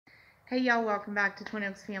Hey y'all, welcome back to Twin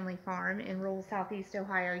Oaks Family Farm in rural Southeast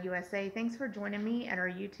Ohio, USA. Thanks for joining me at our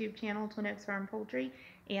YouTube channel, Twin Oaks Farm Poultry.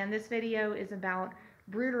 And this video is about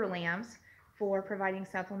brooder lamps for providing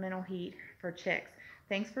supplemental heat for chicks.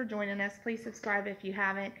 Thanks for joining us. Please subscribe if you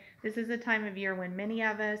haven't. This is a time of year when many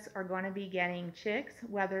of us are going to be getting chicks,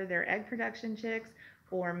 whether they're egg production chicks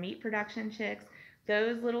or meat production chicks.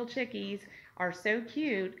 Those little chickies are so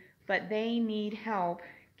cute, but they need help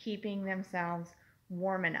keeping themselves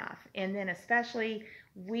warm enough. And then especially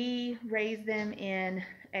we raise them in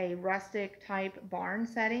a rustic type barn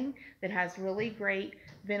setting that has really great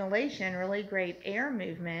ventilation, really great air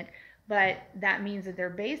movement, but that means that they're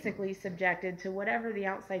basically subjected to whatever the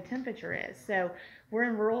outside temperature is. So we're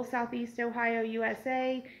in rural Southeast Ohio,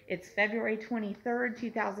 USA. It's February 23rd,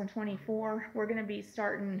 2024. We're going to be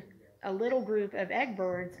starting a little group of egg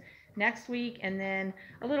birds next week, and then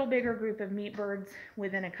a little bigger group of meat birds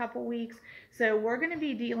within a couple weeks. So we're going to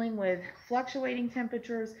be dealing with fluctuating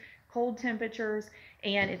temperatures, cold temperatures,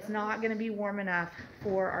 and it's not going to be warm enough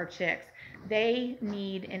for our chicks. They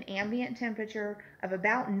need an ambient temperature of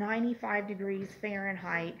about 95 degrees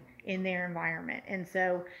Fahrenheit in their environment. And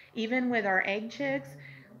so even with our egg chicks,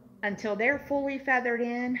 until they're fully feathered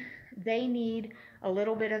in, they need a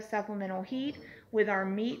little bit of supplemental heat. With our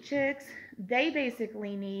meat chicks, they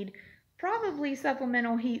basically need probably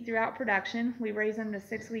supplemental heat throughout production. We raise them to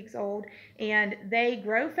 6 weeks old, and they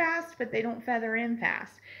grow fast, but they don't feather in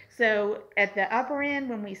fast. So at the upper end,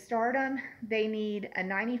 when we start them, they need a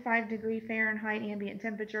 95 degree Fahrenheit ambient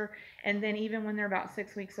temperature, and then even when they're about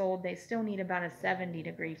 6 weeks old, they still need about a 70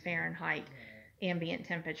 degree Fahrenheit ambient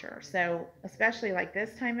temperature. So especially like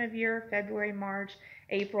this time of year, February, March,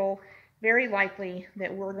 April, very likely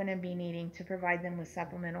that we're going to be needing to provide them with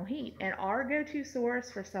supplemental heat. And our go-to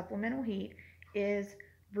source for supplemental heat is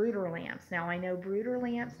brooder lamps. Now I know brooder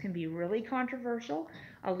lamps can be really controversial.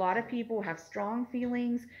 A lot of people have strong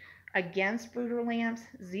feelings against brooder lamps,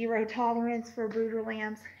 zero tolerance for brooder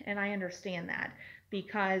lamps, and I understand that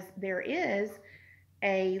because there is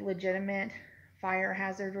a legitimate fire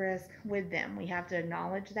hazard risk with them. We have to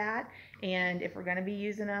acknowledge that, and if we're going to be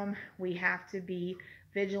using them, we have to be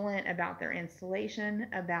vigilant about their installation,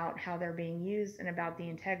 about how they're being used, and about the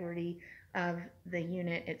integrity of the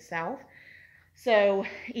unit itself. So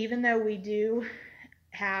even though we do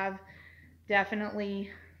have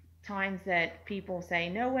definitely times that people say,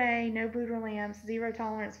 no way, no brooder lamps, zero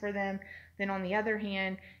tolerance for them, then on the other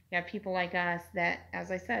hand, you have people like us that,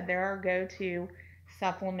 as I said, they're our go-to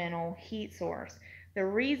supplemental heat source. The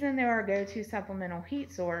reason they're our go-to supplemental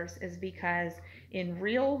heat source is because in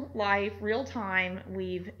real life, real time,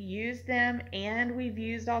 we've used them and we've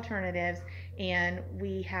used alternatives, and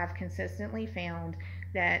we have consistently found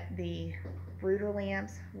that the brooder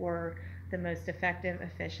lamps were the most effective,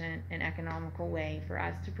 efficient, and economical way for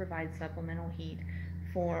us to provide supplemental heat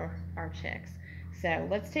for our chicks. So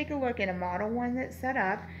let's take a look at a model one that's set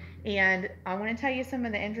up, and I want to tell you some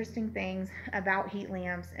of the interesting things about heat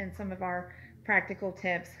lamps and some of our practical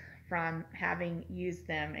tips from having used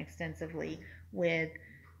them extensively with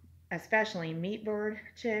especially meat bird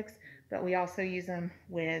chicks, but we also use them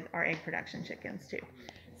with our egg production chickens too.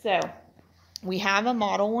 So we have a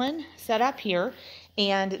model one set up here,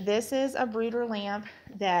 and this is a brooder lamp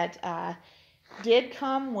that did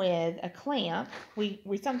come with a clamp. We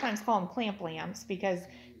sometimes call them clamp lamps because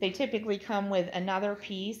they typically come with another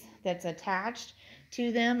piece that's attached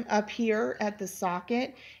to them up here at the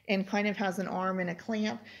socket and kind of has an arm and a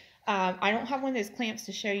clamp. I don't have one of those clamps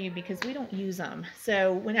to show you because we don't use them.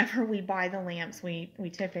 So whenever we buy the lamps, we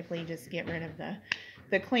typically just get rid of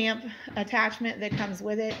the clamp attachment that comes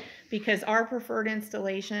with it, because our preferred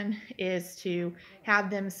installation is to have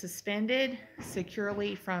them suspended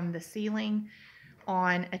securely from the ceiling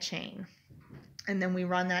on a chain. And then we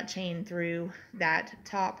run that chain through that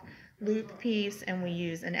top loop piece, and we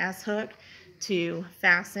use an S-hook to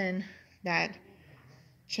fasten that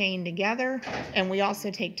chain together, and we also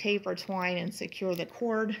take tape or twine and secure the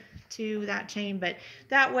cord to that chain, but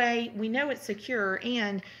that way we know it's secure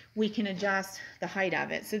and we can adjust the height of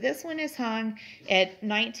it. So this one is hung at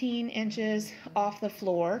 19 inches off the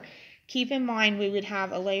floor. Keep in mind we would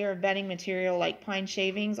have a layer of bedding material like pine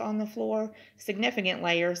shavings on the floor, significant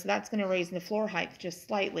layer, so that's going to raise the floor height just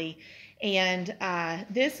slightly. And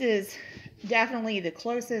this is definitely the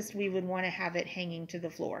closest we would want to have it hanging to the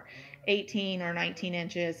floor, 18 or 19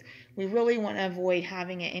 inches. We really want to avoid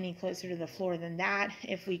having it any closer to the floor than that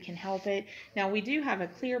if we can help it. Now we do have a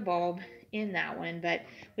clear bulb in that one, but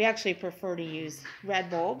we actually prefer to use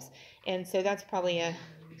red bulbs, and so that's probably a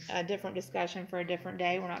a different discussion for a different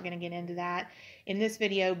day. We're not going to get into that in this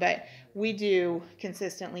video, but we do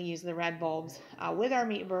consistently use the red bulbs with our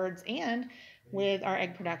meat birds and with our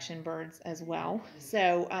egg production birds as well.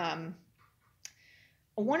 So I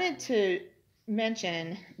wanted to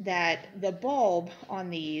mention that the bulb on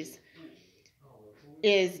these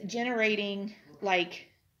is generating like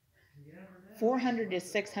 400 to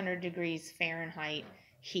 600 degrees Fahrenheit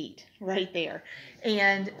heat right there.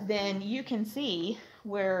 And then you can see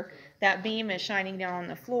where that beam is shining down on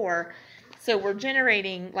the floor. So we're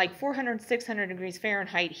generating like 400, 600 degrees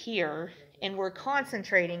Fahrenheit here, and we're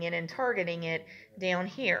concentrating it and targeting it down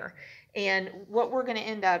here. And what we're going to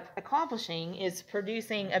end up accomplishing is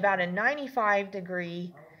producing about a 95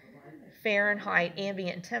 degree Fahrenheit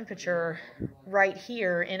ambient temperature right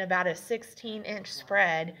here in about a 16-inch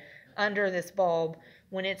spread under this bulb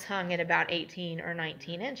when it's hung at about 18 or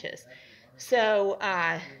 19 inches. So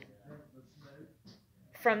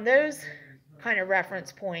from those kind of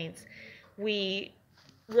reference points, we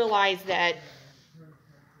realize that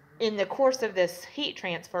in the course of this heat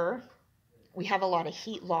transfer, we have a lot of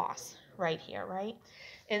heat loss right here, right?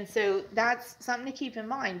 And so that's something to keep in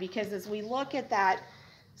mind, because as we look at that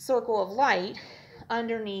circle of light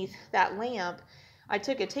underneath that lamp, I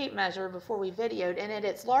took a tape measure before we videoed, and at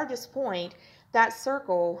its largest point, that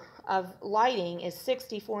circle of lighting is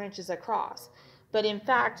 64 inches across. But in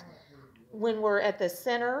fact, when we're at the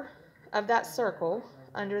center of that circle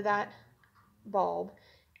under that bulb,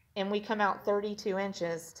 and we come out 32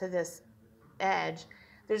 inches to this edge,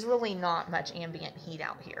 there's really not much ambient heat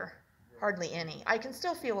out here. Hardly any. I can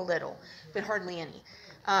still feel a little, but hardly any.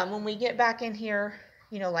 When we get back in here,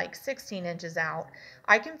 you know, like 16 inches out,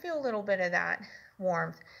 I can feel a little bit of that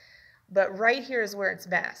warmth, but right here is where it's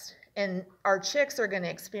best. And our chicks are going to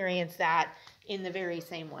experience that in the very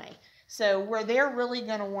same way. So where they're really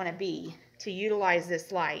going to want to be to utilize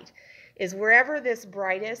this light is wherever this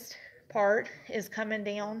brightest part is coming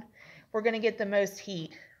down, we're going to get the most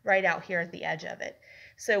heat right out here at the edge of it.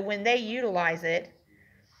 So when they utilize it,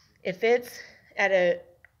 if it's at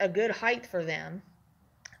a good height for them,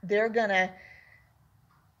 they're going to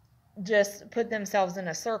just put themselves in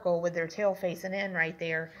a circle with their tail facing in right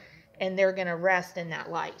there, and they're going to rest in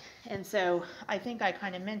that light. And so I think I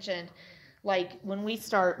kind of mentioned, like when we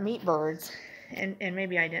start meat birds, and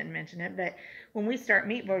maybe I didn't mention it, but when we start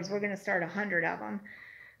meat birds, we're going to start 100 of them.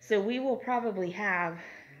 So we will probably have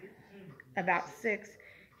about 6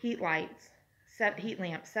 heat lamps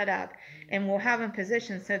set up, and we'll have them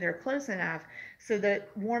positioned so they're close enough so the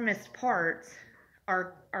warmest parts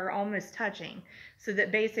are almost touching, so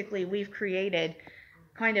that basically we've created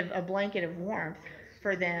kind of a blanket of warmth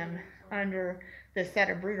for them under the set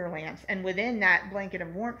of brooder lamps. And within that blanket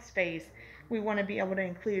of warmth space, we want to be able to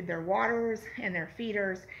include their waters and their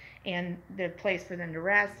feeders and the place for them to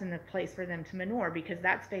rest and the place for them to manure, because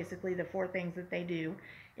that's basically the 4 things that they do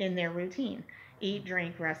in their routine: eat,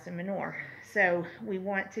 drink, rest, and manure. So we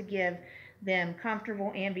want to give them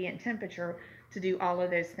comfortable ambient temperature to do all of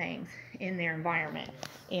those things in their environment.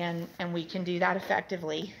 And we can do that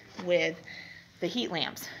effectively with the heat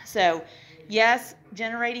lamps. So yes,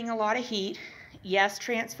 generating a lot of heat. Yes,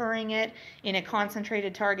 transferring it in a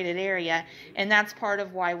concentrated, targeted area. And that's part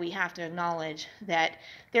of why we have to acknowledge that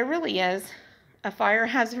there really is a fire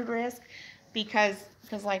hazard risk, because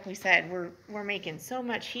like we said, we're making so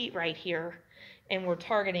much heat right here, and we're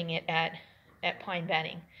targeting it at pine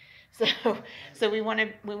bedding. So we want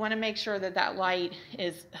to make sure that that light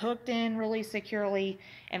is hooked in really securely,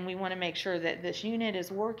 and we want to make sure that this unit is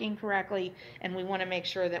working correctly, and we want to make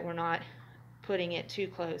sure that we're not putting it too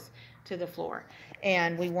close to the floor.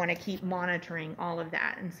 And we want to keep monitoring all of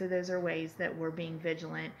that. And so those are ways that we're being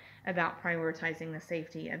vigilant about prioritizing the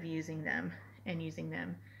safety of using them, and using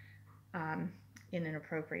them in an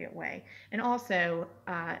appropriate way. And also,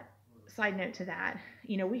 side note to that,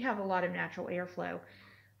 you know, we have a lot of natural airflow.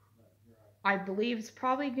 I believe it's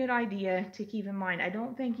probably a good idea to keep in mind, I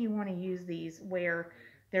don't think you want to use these where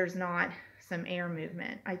there's not some air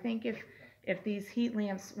movement. I think if these heat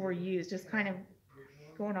lamps were used, just kind of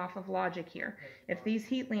going off of logic here, if these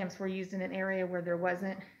heat lamps were used in an area where there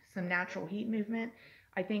wasn't some natural heat movement,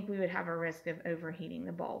 I think we would have a risk of overheating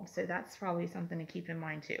the bulb. So that's probably something to keep in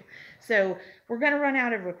mind too. So we're going to run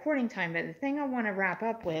out of recording time, but the thing I want to wrap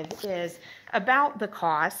up with is about the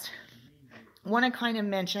cost. I want to kind of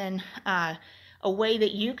mention a way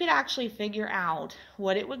that you could actually figure out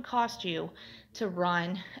what it would cost you to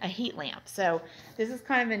run a heat lamp. So this is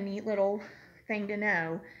kind of a neat little thing to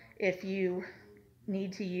know if you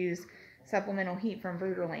need to use supplemental heat from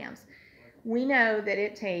brooder lamps. We know that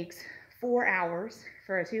it takes 4 hours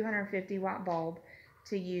for a 250 watt bulb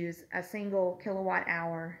to use a single kilowatt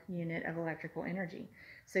hour unit of electrical energy.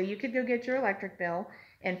 So you could go get your electric bill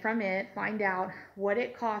and from it find out what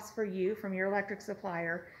it costs for you from your electric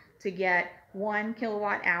supplier to get 1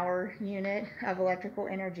 kilowatt hour unit of electrical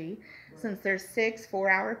energy. Since there's 6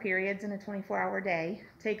 4-hour periods in a 24-hour day,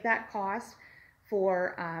 take that cost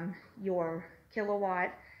for your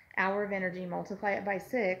kilowatt hour of energy, multiply it by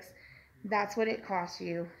 6. That's what it costs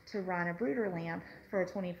you to run a brooder lamp for a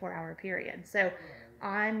 24-hour period. So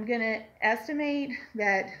I'm going to estimate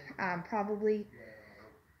that probably,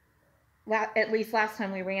 at least last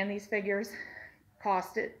time we ran these figures,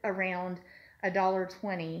 cost it around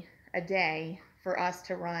 $1.20 a day for us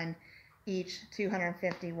to run each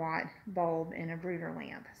 250 watt bulb in a brooder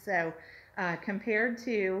lamp. So compared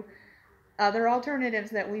to other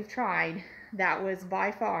alternatives that we've tried, that was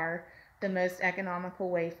by far the most economical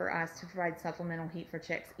way for us to provide supplemental heat for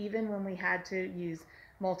chicks, even when we had to use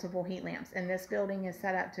multiple heat lamps. And this building is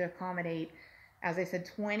set up to accommodate, as I said,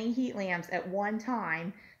 20 heat lamps at one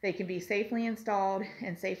time. They can be safely installed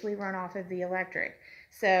and safely run off of the electric.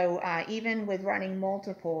 So even with running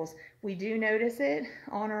multiples, we do notice it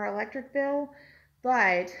on our electric bill,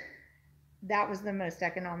 but that was the most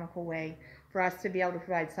economical way for us to be able to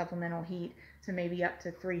provide supplemental heat to maybe up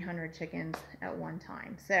to 300 chickens at one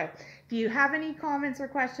time. So if you have any comments or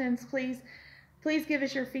questions, please give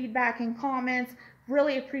us your feedback and comments.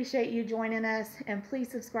 Really appreciate you joining us, and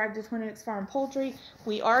please subscribe to Twin Oaks Farm Poultry.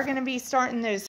 We are going to be starting those